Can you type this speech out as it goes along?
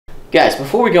Guys,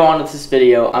 before we go on with this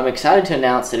video, I'm excited to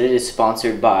announce that it is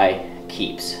sponsored by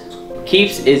Keeps.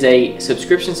 Keeps is a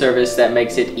subscription service that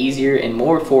makes it easier and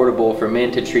more affordable for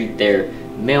men to treat their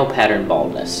male pattern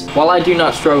baldness. While I do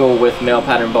not struggle with male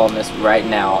pattern baldness right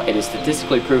now, it is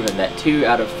statistically proven that 2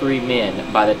 out of 3 men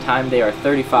by the time they are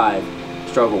 35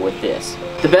 struggle with this.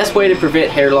 The best way to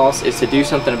prevent hair loss is to do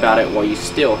something about it while you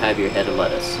still have your head of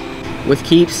lettuce. With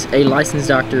Keeps, a licensed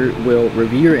doctor will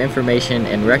review your information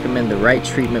and recommend the right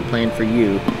treatment plan for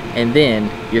you, and then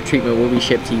your treatment will be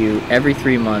shipped to you every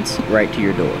 3 months right to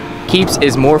your door. Keeps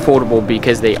is more affordable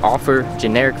because they offer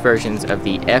generic versions of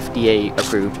the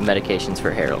FDA-approved medications for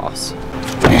hair loss.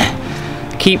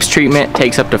 Keeps treatment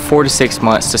takes up to 4 to 6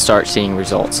 months to start seeing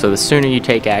results, so the sooner you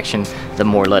take action, the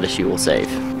more lettuce you will save.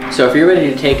 So if you're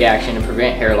ready to take action and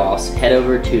prevent hair loss, head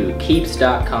over to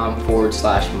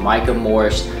keeps.com/Micah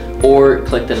Morris or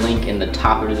click the link in the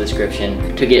top of the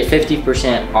description to get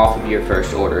 50% off of your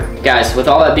first order. Guys, with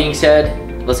all that being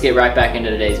said, let's get right back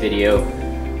into today's video.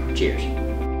 Cheers.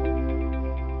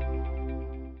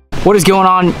 What is going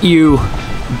on, you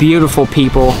beautiful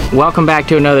people? Welcome back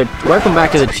to the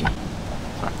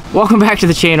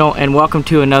channel, and welcome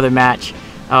to another match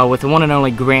with the one and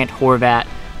only Grand Horvat.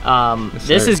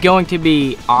 This is going to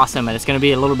be awesome, and it's going to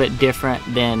be a little bit different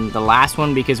than the last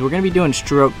one because we're going to be doing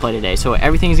stroke play today. So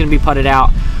everything's going to be putted out.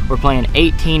 We're playing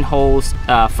 18 holes,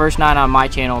 first 9 on my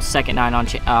channel, second 9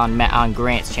 on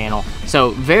Grant's channel. So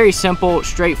very simple,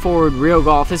 straightforward, real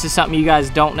golf. This is something you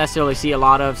guys don't necessarily see a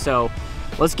lot of, so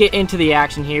let's get into the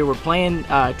action here. We're playing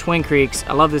Twin Creeks.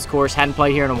 I love this course, hadn't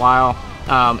played here in a while,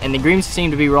 and the greens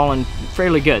seem to be rolling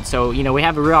fairly good. So, you know, we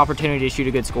have a real opportunity to shoot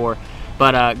a good score.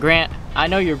 But Grant, I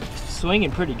know you're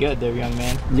swinging pretty good there, young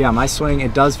man. Yeah, my swing,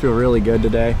 it does feel really good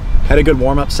today. Had a good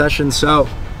warm-up session, so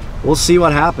we'll see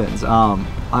what happens.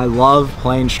 I love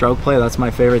playing stroke play. That's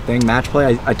my favorite thing. Match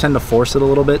play, I tend to force it a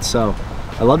little bit, so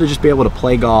I love to just be able to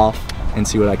play golf and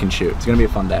see what I can shoot. It's gonna be a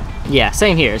fun day. Yeah,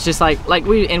 same here. It's just like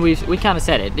we kind of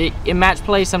said it. In match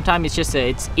play, sometimes it's just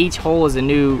each hole is a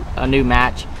new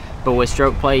match. But with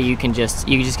stroke play, you can just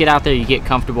get out there, you get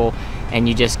comfortable, and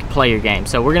you just play your game.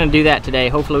 So we're gonna do that today.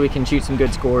 Hopefully we can shoot some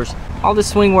good scores. All this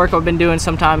swing work I've been doing,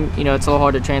 sometimes, you know, it's a little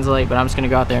hard to translate, but I'm just gonna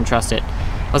go out there and trust it.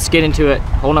 Let's get into it.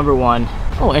 Hole number 1. A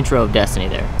little intro of Destiny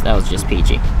there. That was just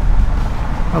peachy.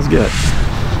 That was good.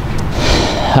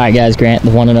 All right, guys, Grant,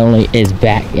 the one and only, is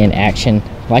back in action.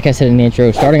 Like I said in the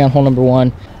intro, starting on hole number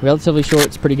 1, relatively short,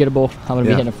 it's pretty gettable. I'm gonna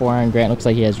be hitting a 4-iron. Grant looks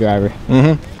like he has driver.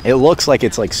 It looks like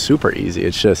it's like super easy.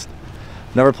 It's just,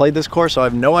 never played this course, so I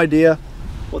have no idea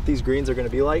what these greens are gonna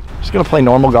be like. Just gonna play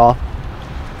normal golf,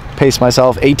 pace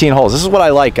myself. 18 holes. This is what I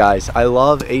like, guys. I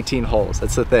love 18 holes.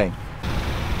 That's the thing.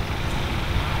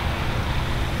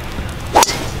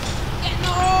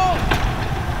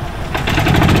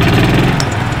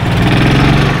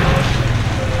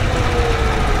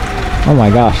 Oh my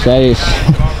gosh, that is...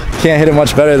 Can't hit it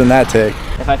much better than that, Tig.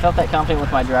 If I felt that confident with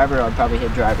my driver, I'd probably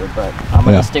hit driver, but I'm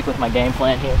gonna stick with my game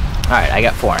plan here. All right, I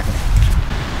got 4.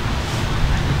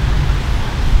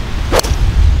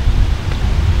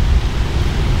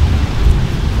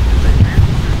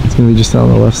 It's gonna be just on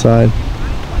the left side.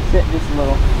 Sit just a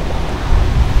little.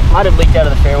 Might have leaked out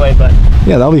of the fairway, but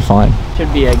yeah, that'll be fine.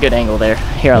 Should be a good angle there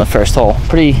here on the first hole.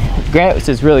 Grant's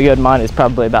is really good. Mine is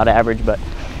probably about average, but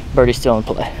birdie's still in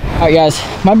play. All right, guys,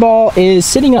 my ball is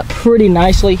sitting up pretty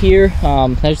nicely here.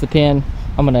 There's the pin.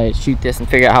 I'm gonna shoot this and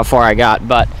figure out how far I got,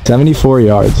 but 74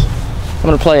 yards. I'm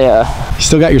gonna play a... You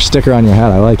still got your sticker on your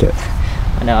hat. I like it.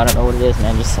 I know, I don't know what it is,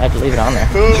 man. Just have to leave it on there.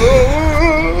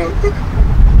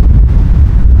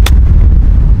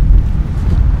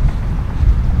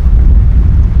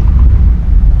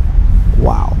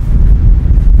 Wow.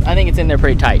 I think it's in there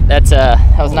pretty tight. That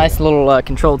was a nice little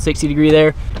controlled 60-degree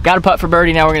there. Got a putt for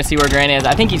birdie. Now we're gonna see where Grant is.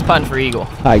 I think he's putting for eagle.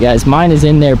 All right, guys, mine is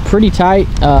in there pretty tight.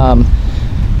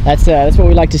 That's what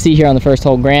we like to see here on the first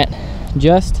hole. Grant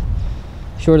just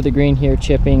short of the green here,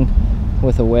 chipping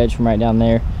with a wedge from right down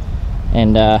there,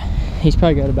 and he's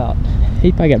probably got about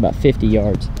 50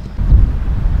 yards.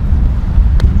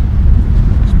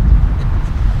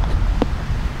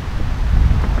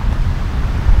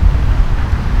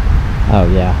 Oh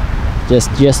yeah,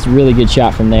 just really good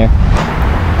shot from there.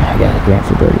 I got a Grant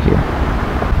for birdie here.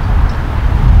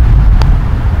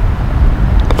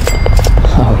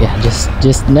 Oh yeah,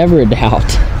 just never a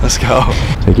doubt. Let's go.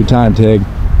 Take your time, Tig.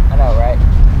 I know, right?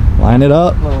 Line it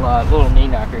up. Little knee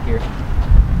knocker here.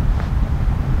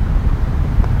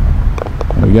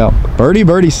 There we go.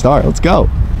 Birdie start. Let's go.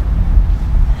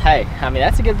 Hey, I mean,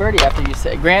 that's a good birdie after you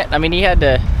said Grant. I mean, he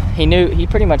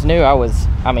pretty much knew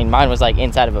mine was like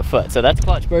inside of a foot. So that's a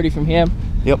clutch birdie from him.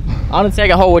 Yep. On the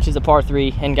second hole, which is a par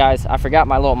 3. And guys, I forgot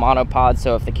my little monopod,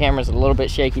 so if the camera's a little bit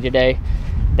shaky today,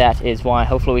 that is why.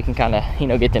 Hopefully we can kind of, you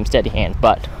know, get them steady hands.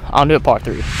 But on to a par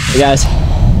 3. Hey guys,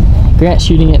 Grant's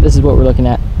shooting it. This is what we're looking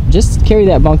at. Just carry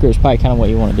that bunker is probably kind of what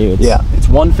you want to do. Yeah, it's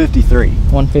 153.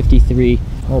 153.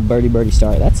 Little birdie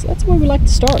start. That's the way we like to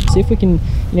start. See if we can,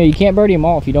 you know, you can't birdie them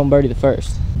all if you don't birdie the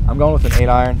first. I'm going with an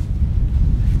 8-iron.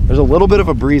 There's a little bit of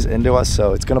a breeze into us,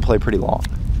 so it's gonna play pretty long.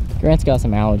 Grant's got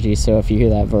some allergies, so if you hear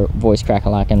that voice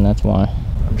crack-a-lacking, that's why.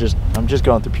 I'm just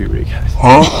going through puberty, guys.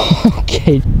 Huh?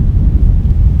 Okay.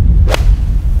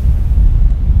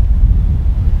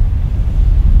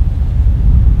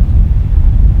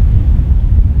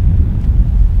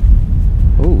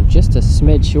 Ooh, just a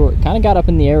smidge short. Kind of got up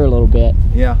in the air a little bit.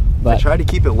 Yeah, but I tried to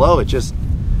keep it low. It just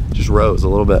rose a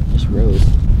little bit. Just rose.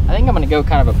 I think I'm gonna go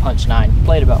kind of a punch 9.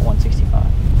 Played about 165.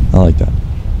 I like that.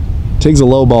 Tig's a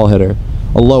low ball hitter,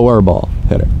 a lower ball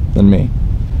hitter than me.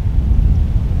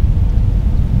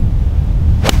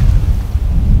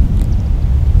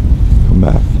 Come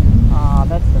back. Ah,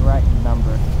 that's the right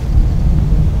number.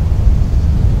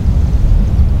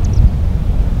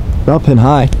 About pin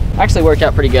high. Actually worked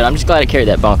out pretty good. I'm just glad I carried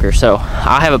that bunker. So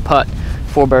I have a putt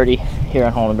for birdie here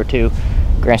on hole number 2.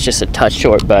 Grant's just a touch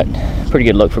short, but pretty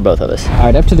good look for both of us. All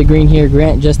right, up to the green here.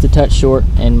 Grant just a touch short,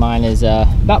 and mine is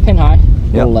about pin high, a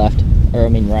little left, or I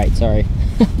mean right, sorry.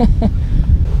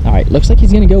 All right, looks like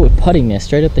he's gonna go with putting this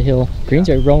straight up the hill. Greens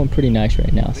are rolling pretty nice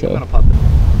right now, so. I'm gonna putt this.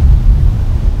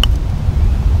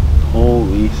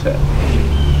 Holy shit.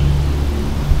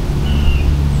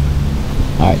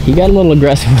 All right, he got a little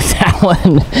aggressive with that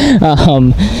one.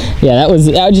 Yeah,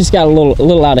 that just got a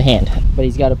little out of hand. But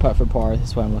he's got a putt for par.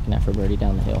 That's what I'm looking at for birdie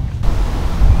down the hill.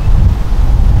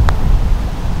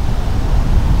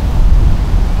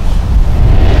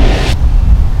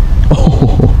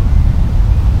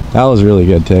 Oh, that was really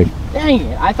good, Tig. Dang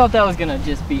it! I thought that was gonna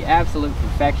just be absolute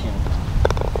perfection.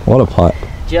 What a putt!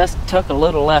 Just took a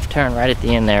little left turn right at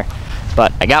the end there,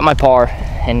 but I got my par,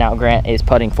 and now Grant is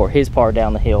putting for his par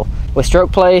down the hill. With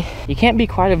stroke play, you can't be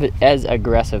quite as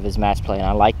aggressive as match play, and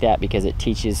I like that because it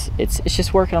teaches, it's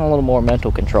just working on a little more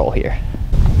mental control here.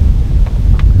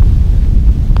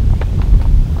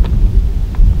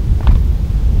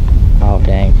 Oh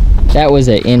dang, that was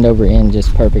an end over end,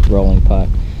 just perfect rolling putt.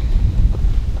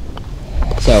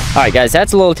 So, all right guys,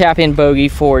 that's a little tap in bogey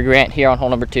for Grant here on hole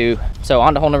number 2. So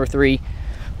on to hole number 3,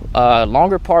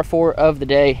 longer par 4 of the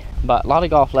day, but a lot of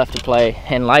golf left to play,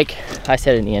 and like I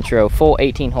said in the intro, full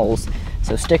 18 holes,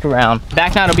 so stick around.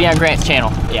 Back nine will be on Grant's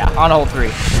channel. Yeah, on hole 3.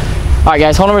 All right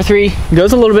guys, hole number 3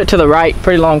 goes a little bit to the right,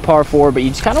 pretty long par 4, but you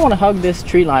just kind of want to hug this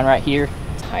tree line right here.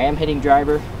 I am hitting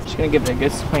driver, just gonna give it a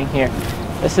good swing here.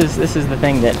 This is the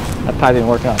thing that I've probably been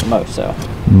working on the most, so.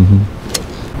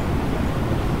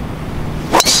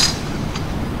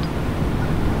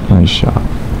 Nice shot.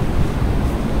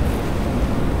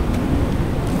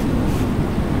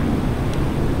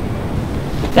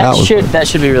 That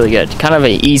should be really good. Kind of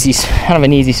an easy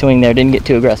swing there. Didn't get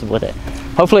too aggressive with it.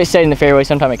 Hopefully it stayed in the fairway.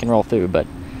 Sometime it can roll through, but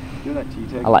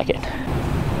I like it.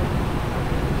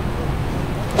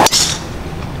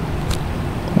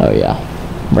 Oh yeah,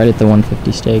 right at the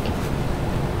 150 stake.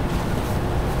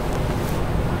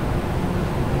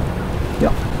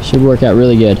 Yeah, should work out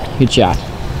really good. Good shot.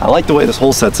 I like the way this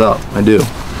hole sets up. I do.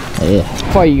 Yeah.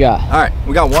 How far you got? All right,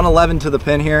 we got 111 to the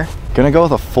pin here. Gonna go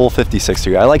with a full 56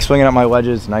 degree. I like swinging at my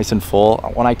wedges nice and full.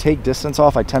 When I take distance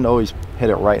off, I tend to always hit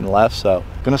it right and left, so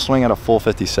gonna swing at a full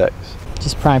 56.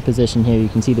 Just prime position here. You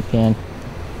can see the pin.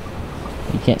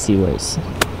 You can't see where it's,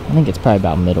 I think it's probably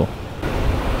about middle.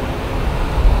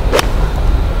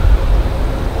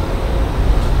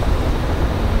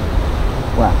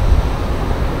 Wow.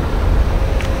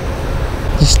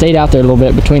 Just stayed out there a little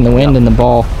bit between the wind and the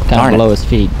ball, kind of below his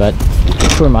feet, but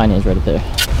that's where mine is right up there.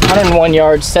 101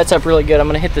 yards, sets up really good. I'm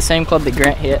gonna hit the same club that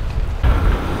Grant hit.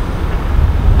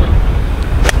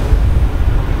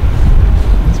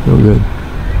 It's real good.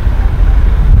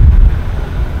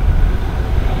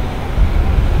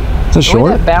 Is it short? The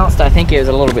way that bounced, I think it was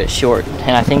a little bit short,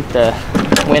 and I think the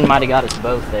wind might have got us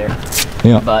both there.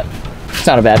 Yeah. But it's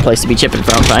not a bad place to be chipping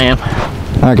from if I am.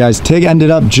 All right, guys, Tig ended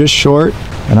up just short,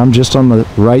 and I'm just on the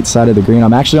right side of the green.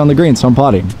 I'm actually on the green, so I'm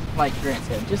putting. Like Grant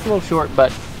said, just a little short,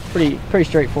 but pretty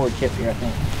straightforward chip here, I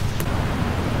think.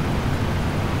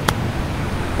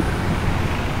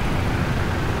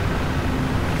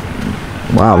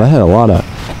 Wow, that had a lot of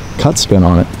cut spin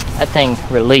on it. That thing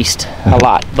released a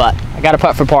lot, but I got a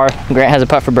putt for par. Grant has a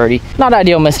putt for birdie. Not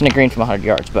ideal missing a green from 100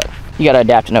 yards, but you got to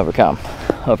adapt and overcome.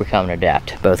 Overcome and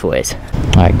adapt, both ways.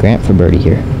 All right, Grant for birdie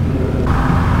here.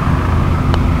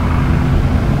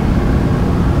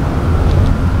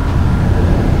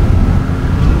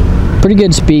 Pretty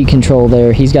good speed control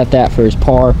there. He's got that for his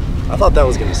par. I thought that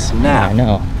was gonna snap. I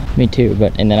know, me too.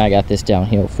 And then I got this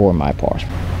downhill for my par.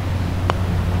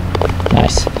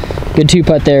 Nice, good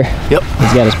 2-putt there. Yep.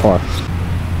 He's got his par.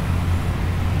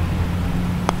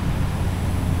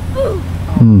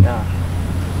 Yeah.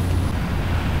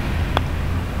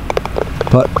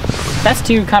 Putt. That's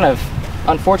 2 kind of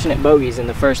unfortunate bogeys in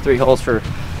the first 3 holes, for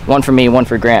one for me, one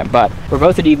for Grant. But we're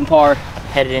both at even par,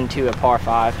 headed into a par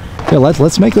 5. Yeah,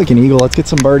 let's make like an eagle. Let's get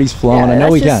some birdies flowing. Yeah, I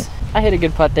know we can. I hit a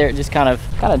good putt there. It just kind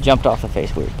of jumped off the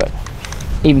face weird, but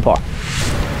even par.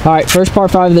 All right, first par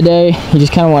 5 of the day. You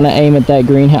just kind of want to aim at that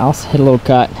greenhouse, hit a little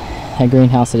cut. That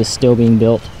greenhouse that is still being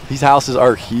built. These houses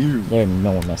are huge. They're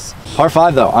enormous. Par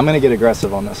 5 though, I'm gonna get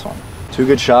aggressive on this one. 2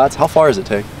 good shots. How far does it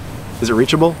take? Is it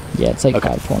reachable? Yeah, it's like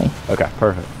okay. 520. Okay,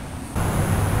 perfect.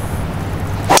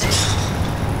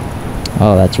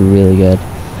 Oh, that's really good.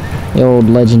 The old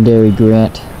legendary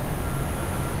Grant.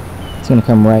 It's gonna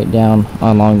come right down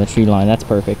along the tree line. That's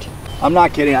perfect. I'm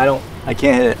not kidding. I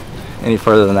can't hit it any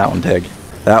further than that one, Tig.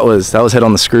 That was hit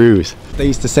on the screws. They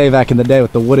used to say back in the day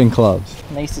with the wooden clubs.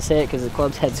 And they used to say it because the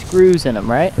clubs had screws in them,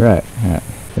 right? Right. Yeah.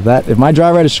 If my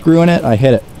driver had a screw in it, I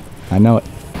hit it. I know it.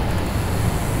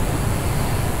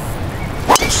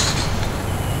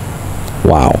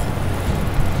 Wow.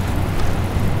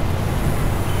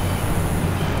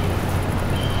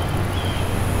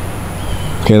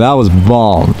 Okay, that was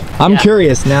bombed. I'm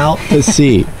curious now to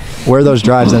see where those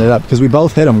drives ended up, because we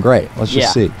both hit them great. Let's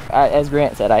just see. As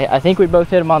Grant said, I think we both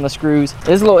hit them on the screws. It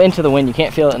is a little into the wind. You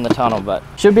can't feel it in the tunnel, but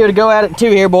should be able to go at it too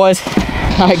here, boys.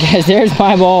 All right, guys, there's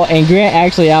my ball, and Grant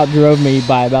actually outdrove me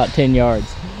by about 10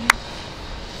 yards.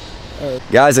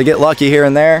 Guys, I get lucky here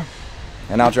and there,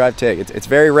 and I'll drive Tig. It's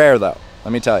very rare, though,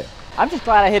 let me tell you. I'm just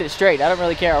glad I hit it straight. I don't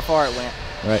really care how far it went.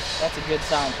 Right. That's a good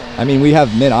sign for me. I mean, we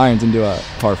have mid-irons into a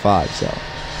par 5, so.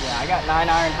 Yeah, I got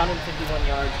 9-iron, 151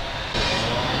 yards.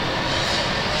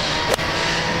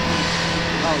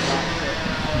 Oh, God.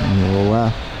 A little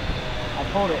left. I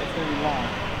pulled it. It's going to be long.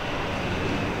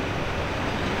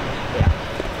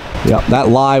 Yep, that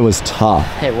lie was tough.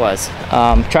 It was.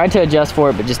 Tried to adjust for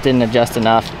it, but just didn't adjust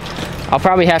enough. I'll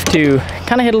probably have to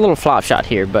kind of hit a little flop shot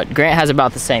here, but Grant has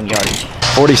about the same yardage.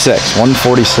 46,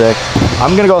 146.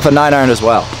 I'm gonna go with a 9-iron as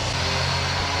well.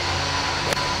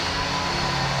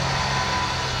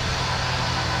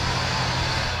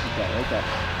 Okay.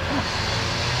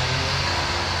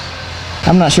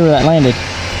 I'm not sure where that landed.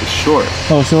 It's short.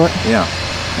 Oh, short? Yeah.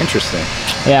 Interesting.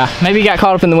 Yeah, maybe he got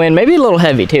caught up in the wind. Maybe a little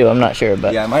heavy too, I'm not sure,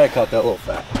 but. Yeah, I might have caught that little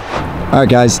fat. All right,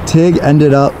 guys, Tig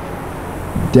ended up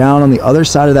down on the other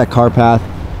side of that car path,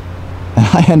 and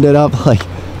I ended up like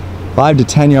 5 to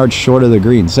 10 yards short of the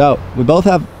green. So we both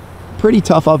have pretty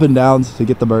tough up and downs to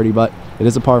get the birdie, but it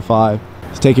is a par 5.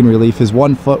 He's taking relief. His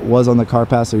 1 foot was on the car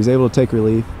path, so he's able to take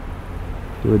relief,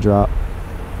 do a drop.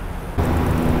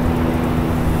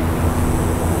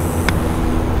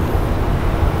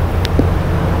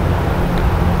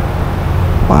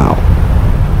 Wow.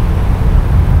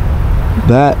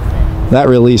 That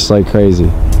released like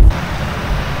crazy.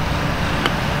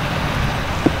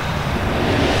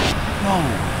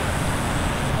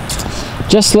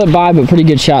 Just slipped by, but pretty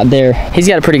good shot there. He's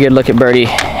got a pretty good look at birdie,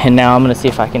 and now I'm gonna see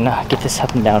if I can get this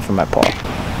up and down for my par.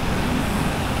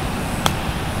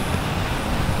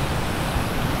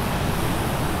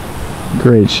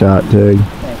 Great shot, Tig.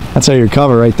 That's how you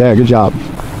recover right there. Good job.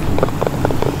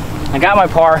 I got my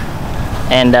par,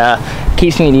 and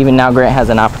keeps me even. Now Grant has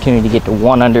an opportunity to get to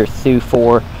 1 under through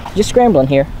 4. Just scrambling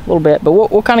here a little bit, but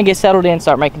we'll kind of get settled in,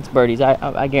 start making some birdies.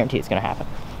 I guarantee it's gonna happen.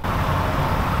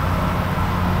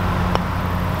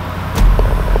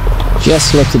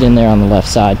 Just slipped it in there on the left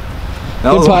side.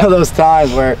 That was one of those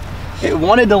times where it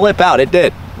wanted to lip out. It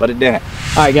did, but it didn't.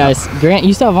 All right, guys. Grant,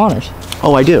 you still have honors.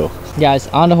 Oh, I do. Guys,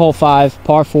 on to hole 5,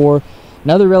 par 4.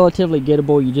 Another relatively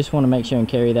gettable. You just want to make sure and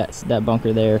carry that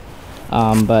bunker there.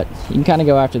 But you can kind of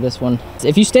go after this one.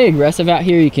 If you stay aggressive out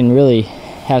here, you can really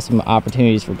have some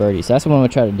opportunities for birdies. So that's what I'm going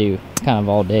to try to do kind of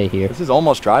all day here. This is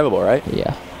almost drivable, right?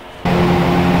 Yeah.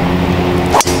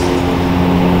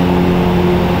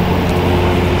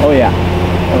 Oh yeah.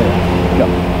 Oh yeah. Go.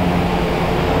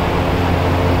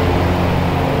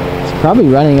 It's probably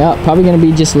running up. Probably going to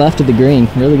be just left of the green.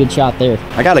 Really good shot there.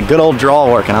 I got a good old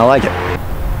draw working. I like it.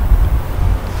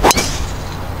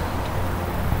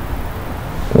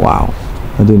 Wow.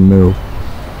 I didn't move.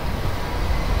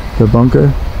 The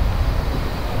bunker?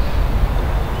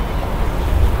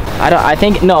 I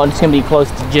think no, it's gonna be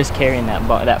close to just carrying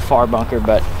that far bunker,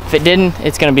 but if it didn't,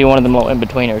 it's gonna be one of the little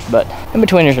in-betweeners, but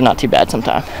in-betweeners are not too bad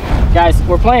sometimes. Guys,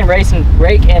 we're playing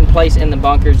rake and place in the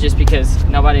bunkers just because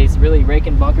nobody's really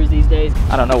raking bunkers these days.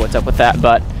 I don't know what's up with that,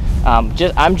 but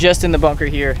I'm just in the bunker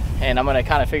here, and I'm gonna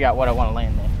kind of figure out what I want to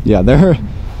land in. Yeah,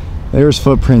 there's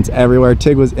footprints everywhere.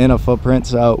 Tig was in a footprint,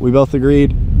 so we both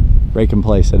agreed, break in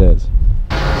place it is.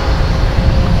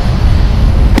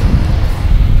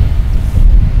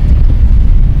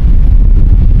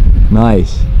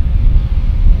 Nice.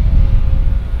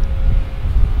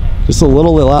 Just a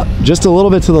little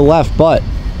bit to the left, but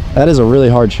that is a really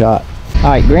hard shot. All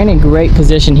right, Grant in great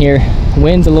position here.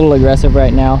 Wind's a little aggressive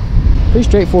right now. Pretty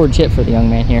straightforward chip for the young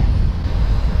man here.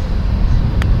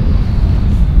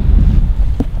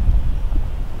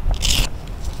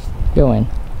 Go in.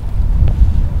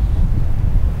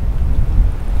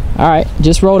 All right,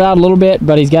 just rolled out a little bit,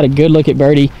 but he's got a good look at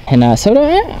birdie, and so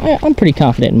I'm pretty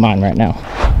confident in mine right now.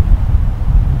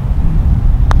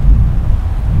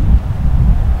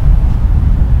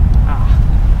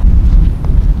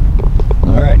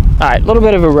 All right, a little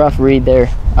bit of a rough read there,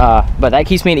 but that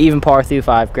keeps me an even par through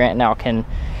 5. Grant now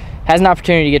has an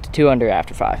opportunity to get to 2 under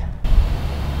after 5.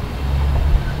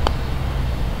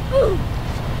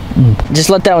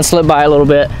 Just let that one slip by a little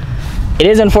bit. It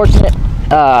is unfortunate,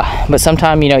 but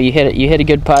sometimes, you know, you hit a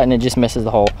good putt and it just misses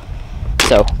the hole.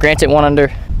 So Grant's at 1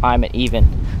 under, I'm at even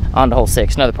on to hole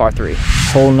 6, another par 3.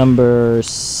 Hole number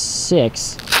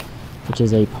 6, which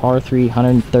is a par 3,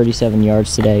 137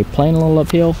 yards today. Playing a little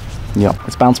uphill. Yep,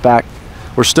 let's bounce back.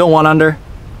 We're still 1 under.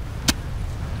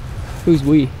 Who's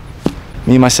we?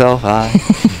 Me, myself, I.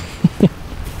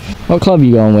 What club are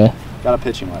you going with? Got a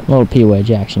pitching wedge. A little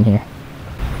P-wedge action here.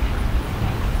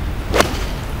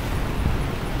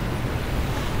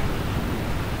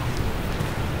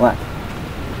 What?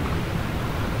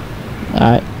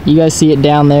 Alright, you guys see it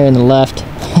down there in the left.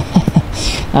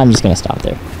 I'm just going to stop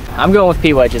there. I'm going with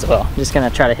P-wedge as well. I'm just going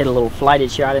to try to hit a little flighted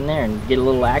shot in there and get a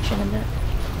little action in there.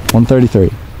 133.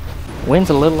 Wind's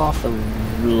a little off the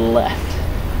left.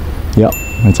 Yep,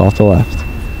 it's off the left.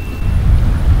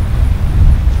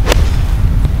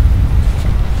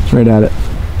 It's right at it.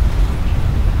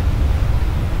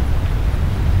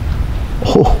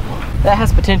 Oh. That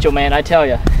has potential, man, I tell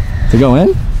you. To go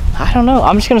in? I don't know.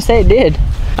 I'm just going to say it did.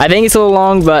 I think it's a little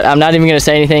long, but I'm not even going to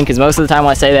say anything because most of the time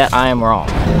when I say that, I am wrong.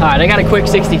 All right, I got a quick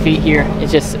 60 feet here.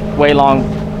 It's just way long.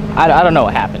 I don't know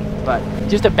what happened, but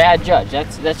just a bad judge.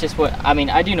 That's just what, I mean,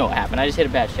 I do know what happened. I just hit a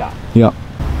bad shot. Yep.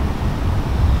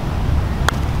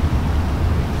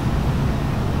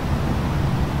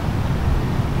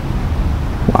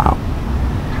 Wow.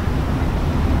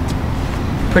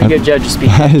 Pretty good judge of speed.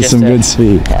 That is some good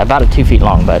speed. About 2 feet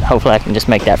long, but hopefully I can just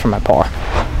make that for my par.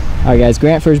 All right, guys,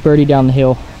 Grant for his birdie down the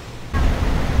hill.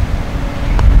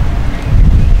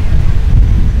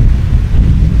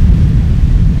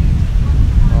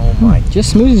 Oh my.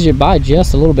 Just smoothes you by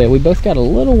just a little bit. We both got a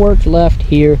little work left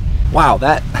here. Wow,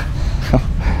 that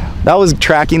was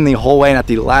tracking the whole way, and at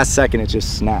the last second it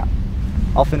just snapped.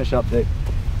 I'll finish up, Dick.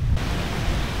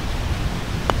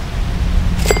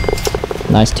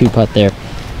 Nice 2-putt there.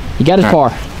 You got his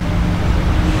par.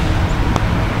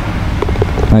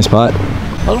 Nice putt.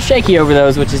 A little shaky over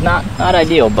those, which is not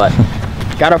ideal, but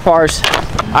got our pars.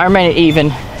 I remain even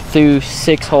through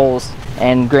 6 holes,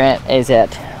 and Grant is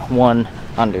at 1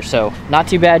 under. So not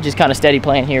too bad, just kind of steady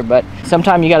playing here, but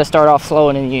sometimes you got to start off slow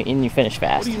and you finish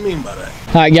fast. What do you mean by that?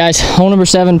 All right, guys, hole number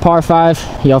 7, par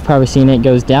 5. Y'all probably seen it.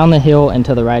 Goes down the hill and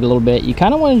to the right a little bit. You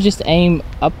kind of want to just aim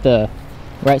up the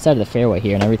right side of the fairway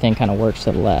here, and everything kind of works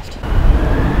to the left.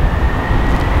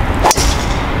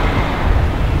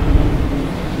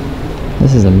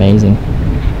 This is amazing.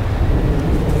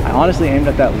 I honestly aimed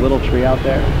at that little tree out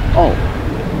there. Oh.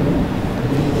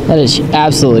 That is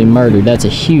absolutely murdered. That's a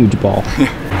huge ball.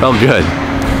 Felt good.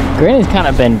 Grant has kind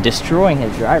of been destroying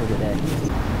his driver today.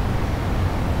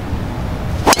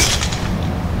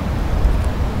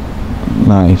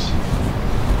 Nice.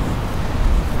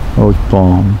 Oh,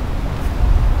 bomb.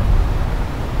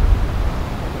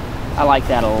 I like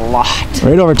that a lot.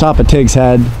 Right over top of Tig's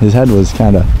head. His head was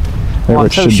kind of right where I'm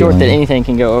it so should short be. that anything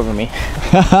can go over me.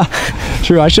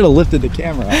 True, I should have lifted the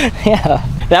camera. Yeah,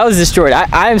 that was destroyed.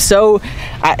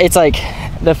 It's like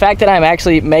the fact that I'm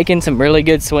actually making some really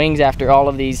good swings after all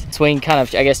of these swing kind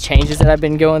of, I guess, changes that I've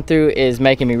been going through is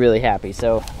making me really happy.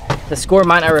 So the score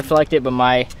might not reflect it, but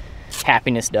my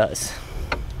happiness does.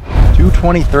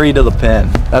 223 to the pin.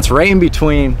 That's right in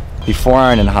between the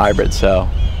 4-iron and hybrid, so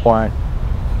 4-iron.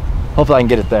 Hopefully I can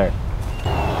get it there.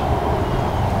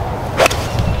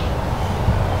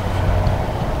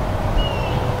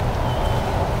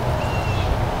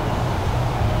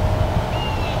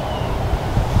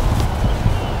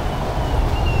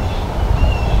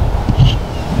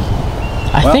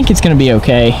 I think it's gonna be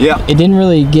okay. Yeah. It didn't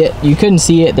really get, you couldn't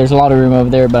see it. There's a lot of room over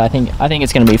there, but I think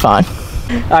it's gonna be fine.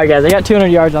 All right, guys, I got 200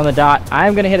 yards on the dot.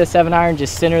 I'm gonna hit a 7-iron,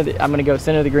 just center. I'm gonna go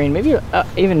center the green, maybe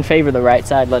even favor the right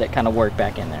side, let it kind of work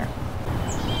back in there.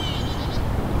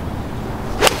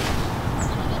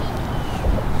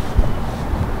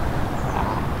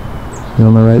 Get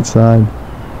on the right side.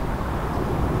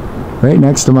 Right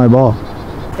next to my ball.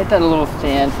 Hit that a little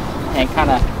thin and kind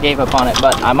of gave up on it,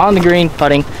 but I'm on the green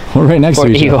putting. We're right next to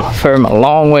each other. From a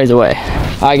long ways away.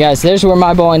 All right, guys, there's where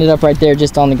my ball ended up right there,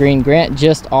 just on the green. Grant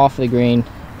just off the green.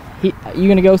 You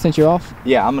gonna go since you're off?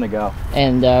 Yeah, I'm gonna go.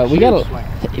 And we got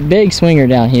a big swinger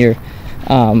down here.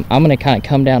 I'm gonna kind of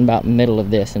come down about the middle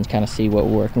of this and kind of see what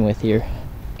we're working with here.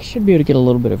 Should be able to get a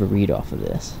little bit of a read off of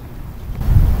this.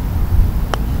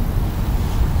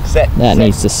 Sit. That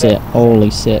needs to sit. Holy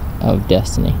sit of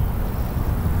destiny.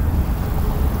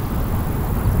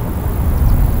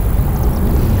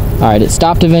 All right, it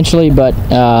stopped eventually, but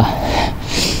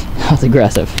that was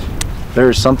aggressive.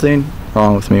 There's something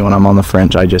wrong with me when I'm on the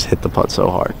fringe. I just hit the putt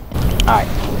so hard. All right,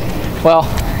 well,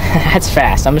 that's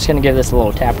fast. I'm just gonna give this a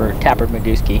little tapper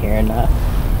Magooski here and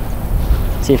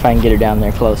see if I can get her down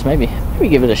there close. Maybe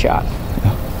give it a shot.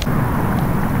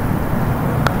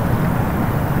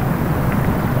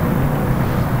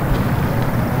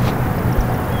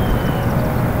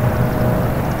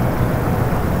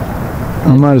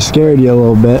 I might have scared you a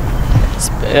little bit.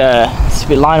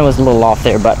 Speed line was a little off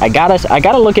there, but I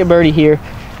gotta look at birdie here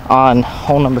on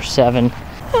hole number 7.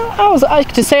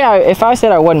 If I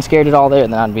said I wasn't scared at all there,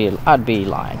 then I'd be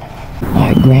lying. All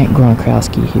right, Grant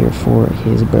Gronkowski here for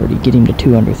his birdie. Get him to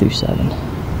 2 under through 7.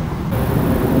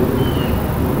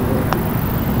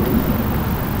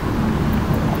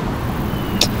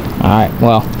 All right,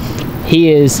 well,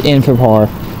 he is in for par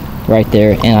right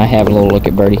there, and I have a little look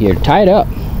at birdie here to tie it up.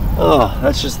 Oh,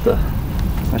 that's just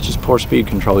poor speed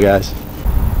control, guys.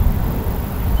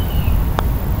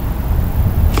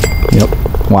 Yep.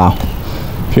 Wow.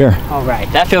 Sure. All right,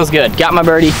 that feels good. Got my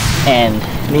birdie, and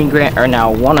me and Grant are now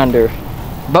 1 under,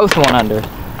 both 1 under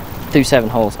through 7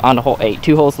 holes on to hole 8.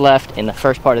 2 holes left in the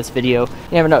first part of this video.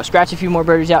 You never know. Scratch a few more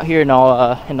birdies out here in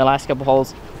the last couple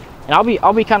holes, and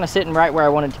I'll be kind of sitting right where I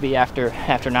wanted to be after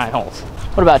 9 holes.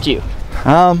 What about you?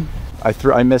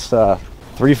 I missed a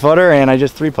 3-footer and I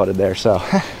just 3-putted there, so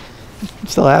I'm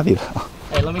still happy though.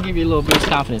 Hey, let me give you a little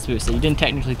confidence boost. So you didn't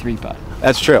technically 3-putt.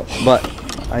 That's true, but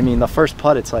I mean the first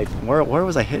putt, it's like where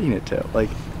was I hitting it to? Like,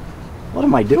 what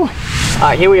am I doing? All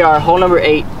right, here we are, hole number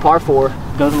 8, par 4.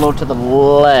 Goes a little to the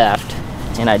left,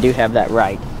 and I do have that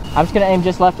right. I'm just gonna aim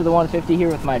just left of the 150 here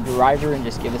with my driver and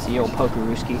just give us the old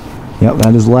pokerooski. Yep,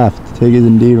 that is left. Tig is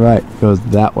indeed right. It goes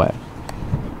that way.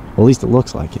 Well, at least it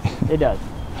looks like it. It does.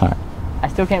 All right. I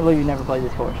still can't believe you never played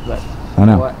this course, but I know. You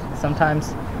know what?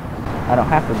 Sometimes I don't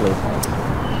have to believe things.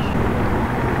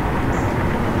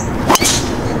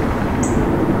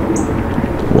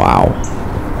 Wow.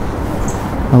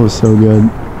 That was so good.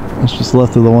 That's just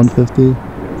left of the 150.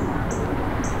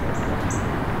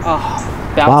 Oh,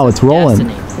 wow, it's rolling.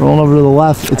 Destiny. Rolling over to the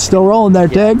left. It's still rolling there,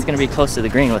 Yeah, Tig. it's going to be close to the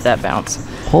green with that bounce.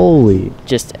 Holy.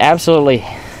 Just absolutely,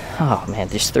 oh man,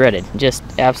 just threaded. Just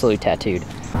absolutely tattooed.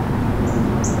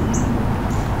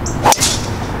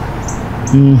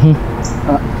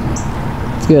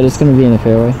 It's good. It's going to be in the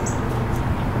fairway.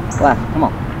 Left, come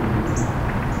on.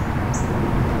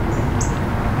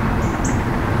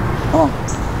 Come on.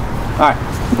 All right.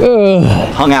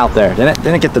 Hung out there.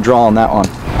 Didn't get the draw on that one.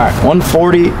 All right,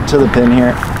 140 to the pin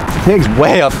here. Tig's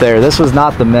way up there. This was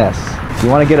not the miss. You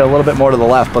want to get a little bit more to the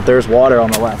left, but there's water on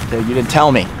the left, Tig. You didn't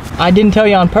tell me. I didn't tell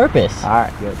you on purpose. All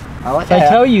right, good. If I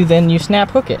tell you, then you snap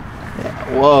hook it.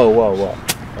 Yeah. Whoa, whoa, whoa.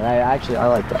 And I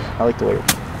like that. I like the way you're.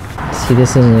 See,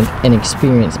 this is an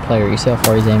experienced player. You see how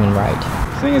far he's aiming right.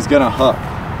 This thing is gonna hook.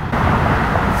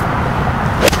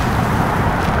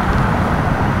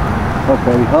 Hook,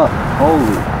 baby, hook.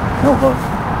 Holy, no hook.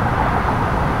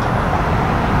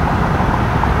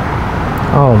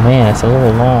 Oh man, it's a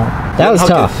little long. That was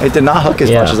tough. It did not hook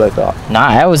as much as I thought. Nah,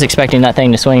 I was expecting that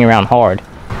thing to swing around hard.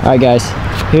 All right, guys,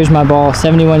 here's my ball,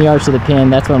 71 yards to the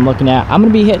pin. That's what I'm looking at. I'm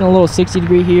gonna be hitting a little 60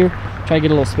 degree here. Try to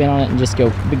get a little spin on it and just go.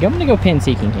 I'm gonna go pin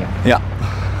seeking here. Yeah,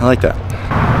 I like that.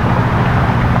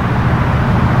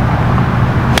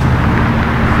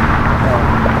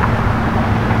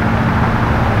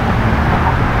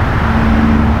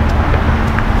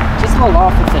 Just a little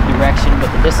off with the direction,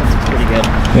 but the distance is pretty good.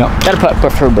 Yep. Got to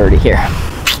putt for birdie here.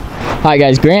 All right,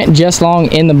 guys, Grant just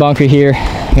long in the bunker here.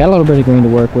 Got a little bit of green to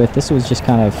work with. This was just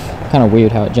kind of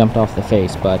weird how it jumped off the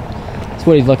face, but that's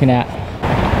what he's looking at.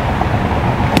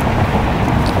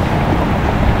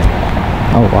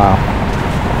 Oh wow.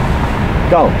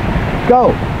 Go.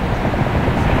 Go.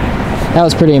 That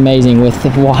was pretty amazing with the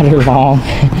water long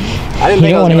I didn't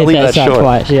think I was going to leave that short.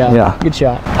 Twice. Yeah, good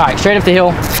shot. All right, straight up the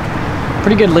hill.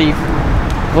 Pretty good leave.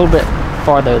 A little bit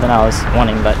farther than I was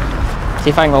wanting, but see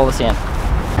if I can roll this in.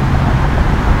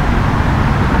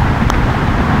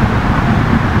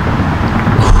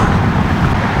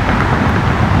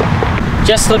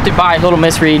 Just slipped it by, a little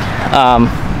misread,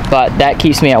 but that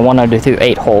keeps me at 1 under through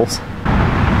 8 holes.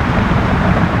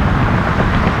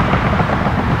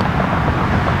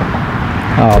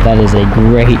 Oh, that is a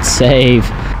great save.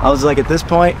 I was like, at this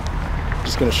point,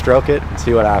 just gonna stroke it and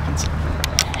see what happens.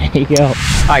 There you go. All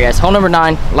right, guys, hole number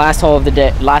 9, last hole of the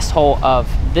day, last hole of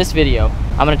this video.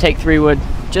 I'm gonna take 3 wood,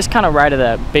 just kind of right of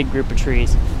the big group of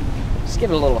trees. Just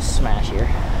give it a little smash here.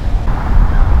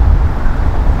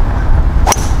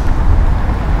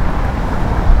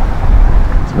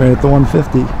 It's right at the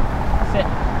 150. Sit.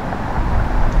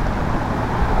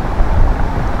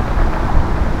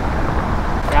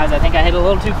 Guys, I think I hit a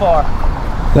little too far.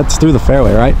 That's through the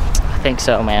fairway, right? I think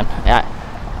so, man.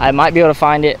 I might be able to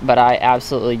find it, but I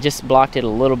absolutely just blocked it a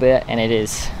little bit, and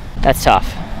that's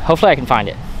tough. Hopefully I can find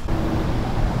it.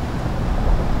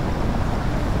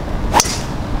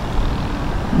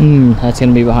 That's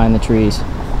gonna be behind the trees.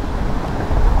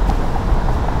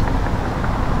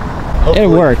 Hopefully.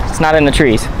 It'll work. It's not in the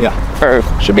trees. Yeah. Or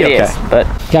should be okay. But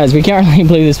guys, we can't really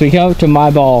believe this. We come up to my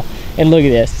ball, and look at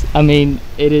this. I mean,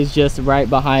 it is just right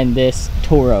behind this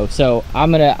Toro. So I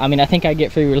think I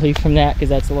get free relief from that because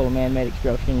that's a little man-made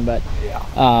explosion, but yeah.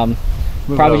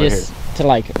 Probably just here. To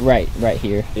like right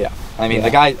here. Yeah. I mean,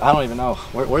 the guy, I don't even know.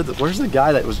 Where's the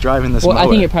guy that was driving this mower? I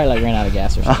think it probably like ran out of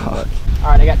gas or something. All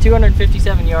right, I got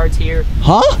 257 yards here.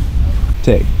 Huh?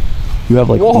 Tig, you have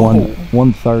like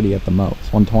 130 at the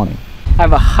most, 120. I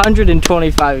have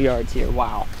 125 yards here.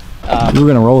 Wow. You were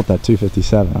gonna roll with that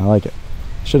 257. I like it.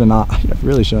 I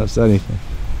really shouldn't have said anything.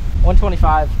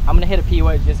 125. I'm gonna hit a P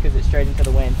wedge just because it's straight into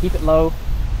the wind. Keep it low,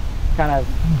 kind of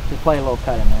just play a little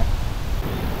cut in there.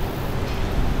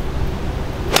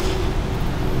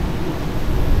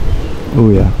 Oh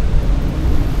yeah.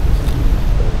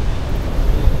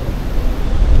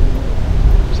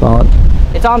 Solid.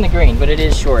 It's on the green, but it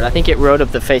is short. I think it rode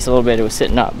up the face a little bit. It was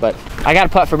sitting up, but I got a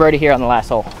putt for birdie here on the last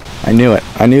hole. I knew it.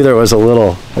 I knew there was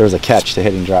a catch to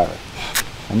hitting driver.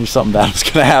 I knew something bad was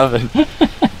gonna happen.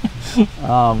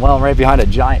 Well, I'm right behind a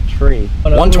giant tree.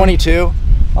 122.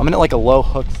 I'm in it like a low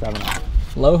hook 7-iron.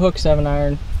 Low hook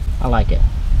 7-iron. I like it.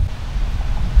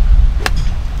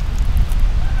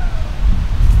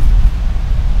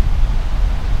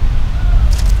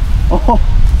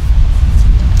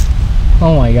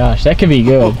 Oh my gosh, that could be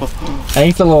good. I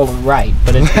think it's a little right,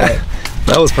 but it's good.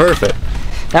 That was perfect.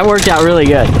 That worked out really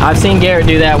good. I've seen Garrett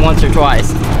do that once or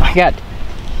twice. I got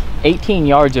 18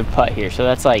 yards of putt here, so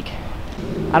that's like,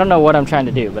 I don't know what I'm trying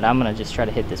to do, but I'm gonna just try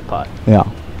to hit this putt. Yeah.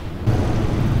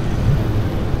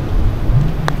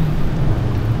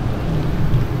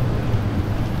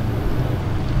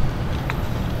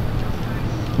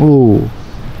 Ooh.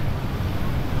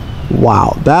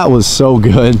 Wow, that was so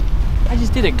good. I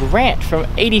just did a Grant from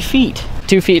 80 feet.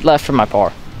 2 feet left from my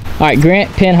par. All right,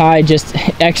 Grant pin high, just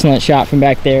excellent shot from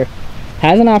back there.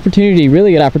 Has an opportunity,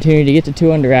 really good opportunity to get to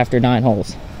 2 under after 9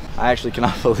 holes. I actually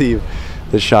cannot believe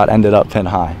this shot ended up pin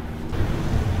high.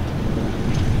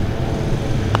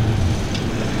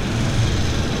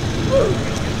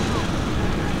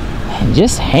 And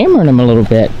just hammering him a little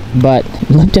bit, but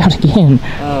lipped out again.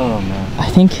 Oh man. I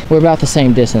think we're about the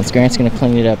same distance. Grant's gonna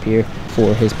clean it up here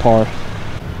for his par.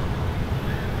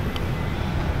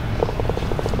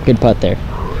 Good putt there.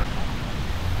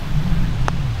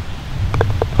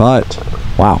 Putt.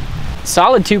 Wow.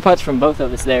 Solid 2 putts from both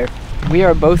of us there. We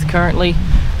are both currently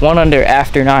 1 under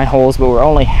after 9 holes, but we're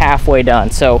only halfway done.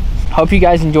 So hope you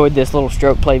guys enjoyed this little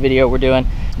stroke play video we're doing.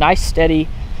 Nice, steady,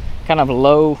 kind of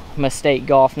low mistake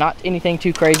golf. Not anything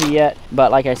too crazy yet,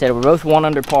 but like I said, we're both 1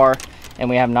 under par and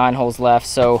we have 9 holes left.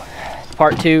 So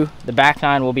part 2, the back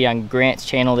 9, will be on Grant's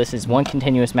channel. This is one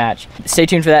continuous match. Stay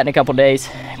tuned for that in a couple days.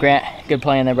 Grant, good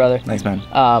playing there, brother. Thanks, man.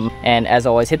 And as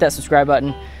always, hit that subscribe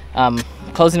button.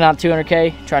 Closing out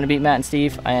 200K, trying to beat Matt and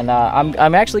Steve, and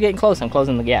I'm actually getting close. I'm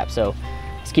closing the gap, so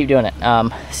let's keep doing it.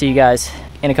 See you guys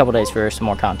in a couple days for some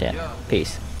more content.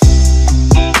 Peace.